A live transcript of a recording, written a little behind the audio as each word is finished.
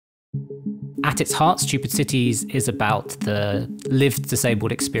At its heart, Stupid Cities is about the lived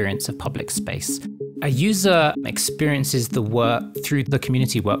disabled experience of public space. A user experiences the work through the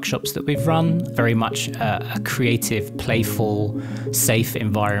community workshops that we've run, very much a creative, playful, safe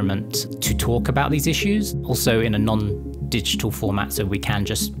environment to talk about these issues, also in a non-digital format, so we can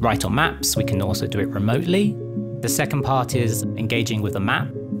just write on maps, we can also do it remotely. The second part is engaging with the map.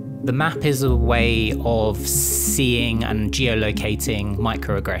 The map is a way of seeing and geolocating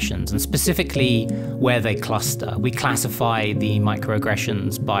microaggressions, and specifically where they cluster. We classify the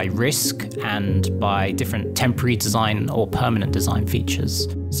microaggressions by risk and by different temporary design or permanent design features.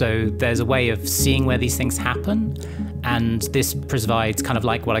 So there's a way of seeing where these things happen, and this provides kind of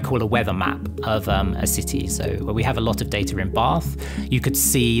like what I call a weather map of a city. So where we have a lot of data in Bath, you could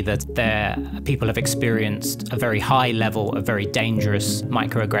see that people have experienced a very high level of very dangerous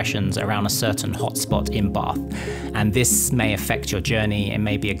microaggressions around a certain hotspot in Bath. And this may affect your journey. It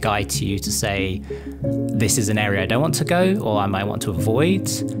may be a guide to you to say, this is an area I don't want to go, or I might want to avoid.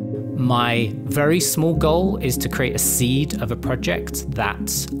 My very small goal is to create a seed of a project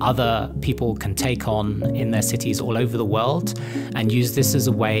that other people can take on in their cities all over the world and use this as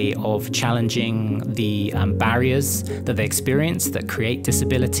a way of challenging the barriers that they experience that create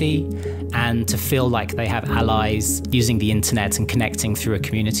disability, and to feel like they have allies using the internet and connecting through a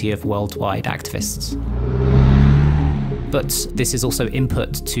community of worldwide activists. But this is also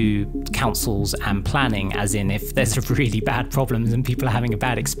input to councils and planning, as in if there's really bad problems and people are having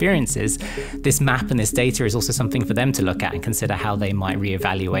bad experiences, this map and this data is also something for them to look at and consider how they might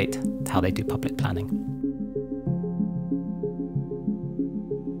reevaluate how they do public planning.